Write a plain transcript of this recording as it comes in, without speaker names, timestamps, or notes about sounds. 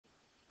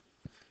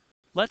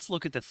Let's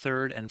look at the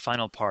third and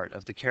final part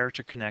of the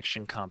character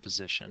connection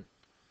composition.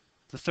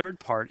 The third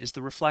part is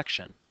the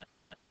reflection.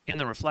 In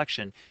the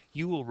reflection,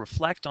 you will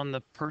reflect on the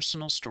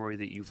personal story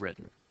that you've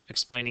written,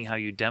 explaining how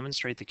you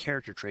demonstrate the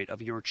character trait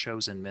of your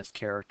chosen myth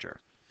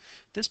character.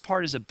 This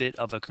part is a bit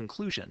of a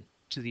conclusion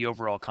to the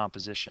overall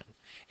composition.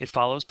 It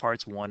follows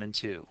parts 1 and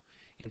 2.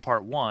 In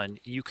part 1,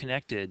 you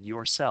connected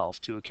yourself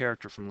to a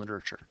character from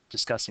literature,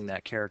 discussing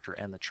that character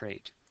and the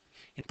trait.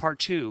 In part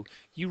 2,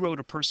 you wrote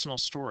a personal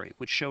story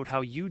which showed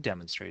how you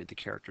demonstrated the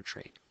character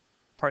trait.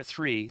 Part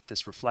 3,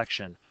 this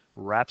reflection,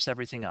 wraps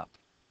everything up,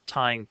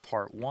 tying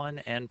part 1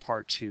 and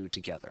part 2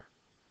 together.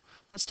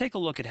 Let's take a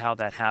look at how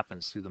that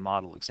happens through the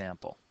model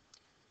example.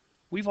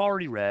 We've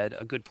already read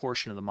a good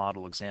portion of the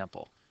model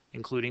example,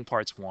 including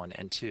parts 1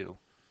 and 2.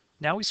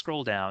 Now we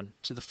scroll down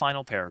to the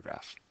final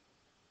paragraph.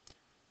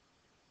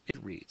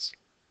 It reads,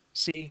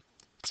 "See,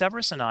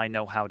 Severus and I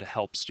know how to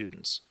help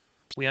students.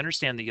 We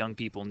understand that young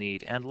people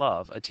need and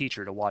love a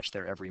teacher to watch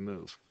their every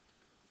move.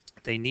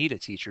 They need a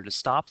teacher to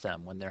stop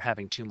them when they're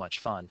having too much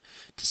fun,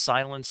 to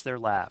silence their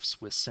laughs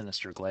with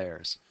sinister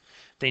glares.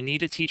 They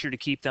need a teacher to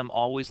keep them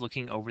always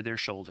looking over their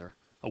shoulder,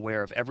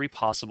 aware of every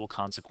possible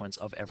consequence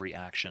of every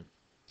action.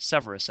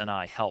 Severus and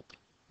I help.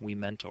 We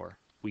mentor.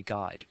 We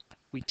guide.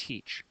 We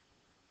teach."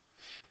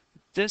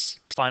 This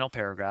final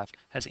paragraph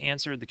has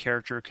answered the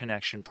character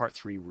connection part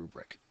 3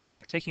 rubric.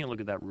 Taking a look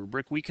at that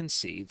rubric, we can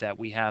see that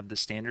we have the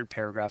standard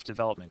paragraph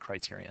development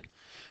criterion.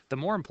 The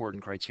more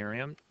important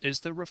criterion is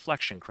the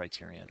reflection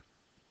criterion.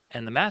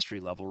 And the mastery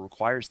level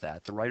requires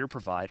that the writer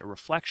provide a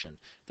reflection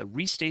that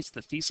restates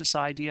the thesis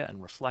idea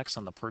and reflects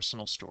on the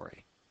personal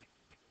story.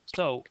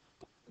 So,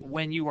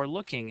 when you are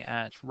looking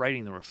at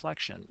writing the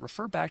reflection,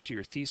 refer back to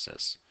your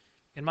thesis.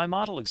 In my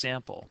model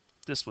example,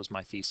 this was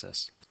my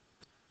thesis.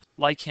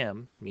 Like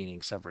him,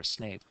 meaning Severus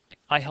Snape,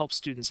 I help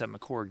students at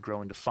McCord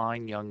grow into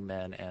fine young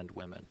men and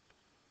women.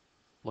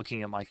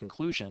 Looking at my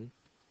conclusion,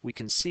 we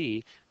can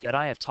see that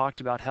I have talked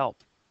about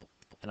help,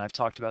 and I've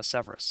talked about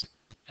Severus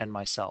and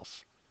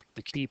myself,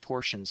 the key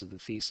portions of the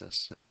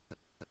thesis.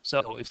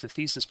 So if the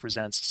thesis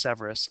presents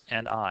Severus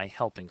and I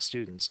helping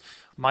students,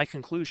 my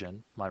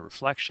conclusion, my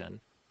reflection,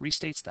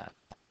 restates that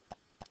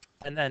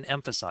and then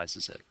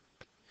emphasizes it.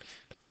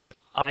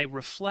 I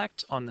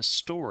reflect on the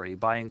story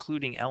by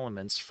including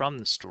elements from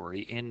the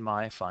story in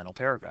my final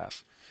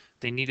paragraph.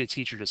 They need a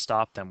teacher to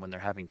stop them when they're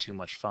having too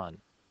much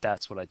fun.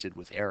 That's what I did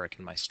with Eric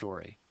in my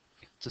story.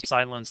 To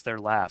silence their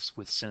laughs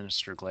with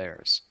sinister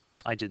glares.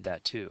 I did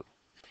that too.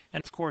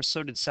 And of course,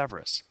 so did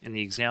Severus in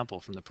the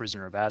example from The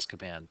Prisoner of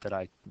Azkaban that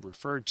I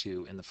referred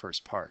to in the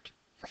first part.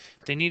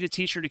 They need a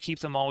teacher to keep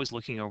them always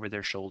looking over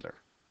their shoulder.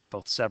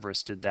 Both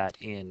Severus did that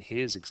in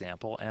his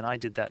example, and I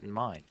did that in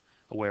mine,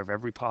 aware of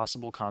every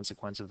possible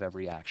consequence of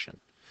every action.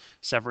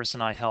 Severus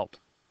and I help.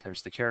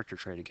 There's the character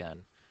trait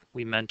again.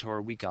 We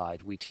mentor, we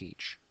guide, we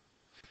teach.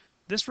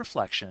 This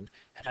reflection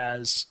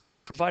has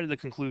provided the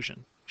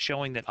conclusion,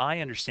 showing that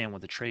I understand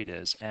what the trait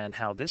is and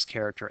how this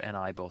character and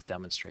I both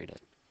demonstrate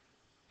it.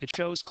 It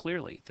shows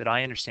clearly that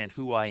I understand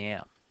who I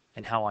am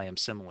and how I am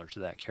similar to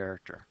that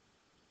character.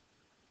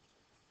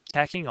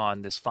 Tacking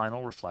on this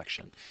final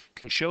reflection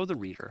can show the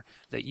reader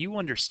that you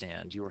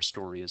understand your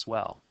story as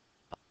well.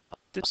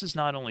 This is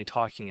not only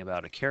talking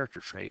about a character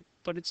trait,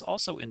 but it's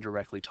also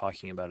indirectly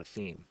talking about a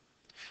theme.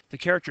 The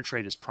character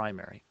trait is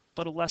primary,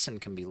 but a lesson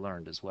can be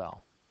learned as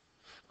well.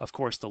 Of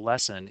course, the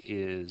lesson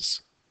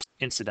is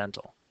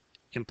incidental.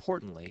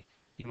 Importantly,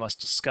 you must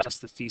discuss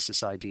the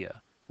thesis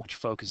idea, which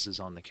focuses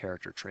on the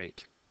character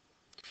trait.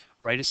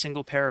 Write a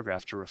single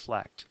paragraph to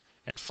reflect,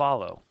 and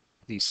follow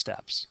these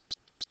steps.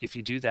 If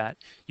you do that,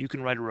 you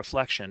can write a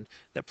reflection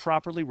that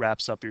properly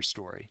wraps up your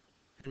story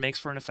and makes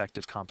for an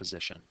effective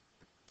composition.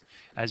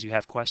 As you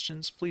have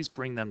questions, please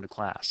bring them to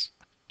class.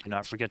 Do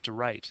not forget to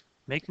write,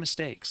 make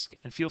mistakes,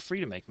 and feel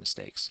free to make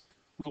mistakes.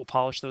 We will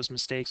polish those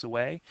mistakes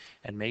away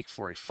and make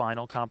for a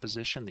final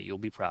composition that you'll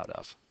be proud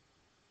of.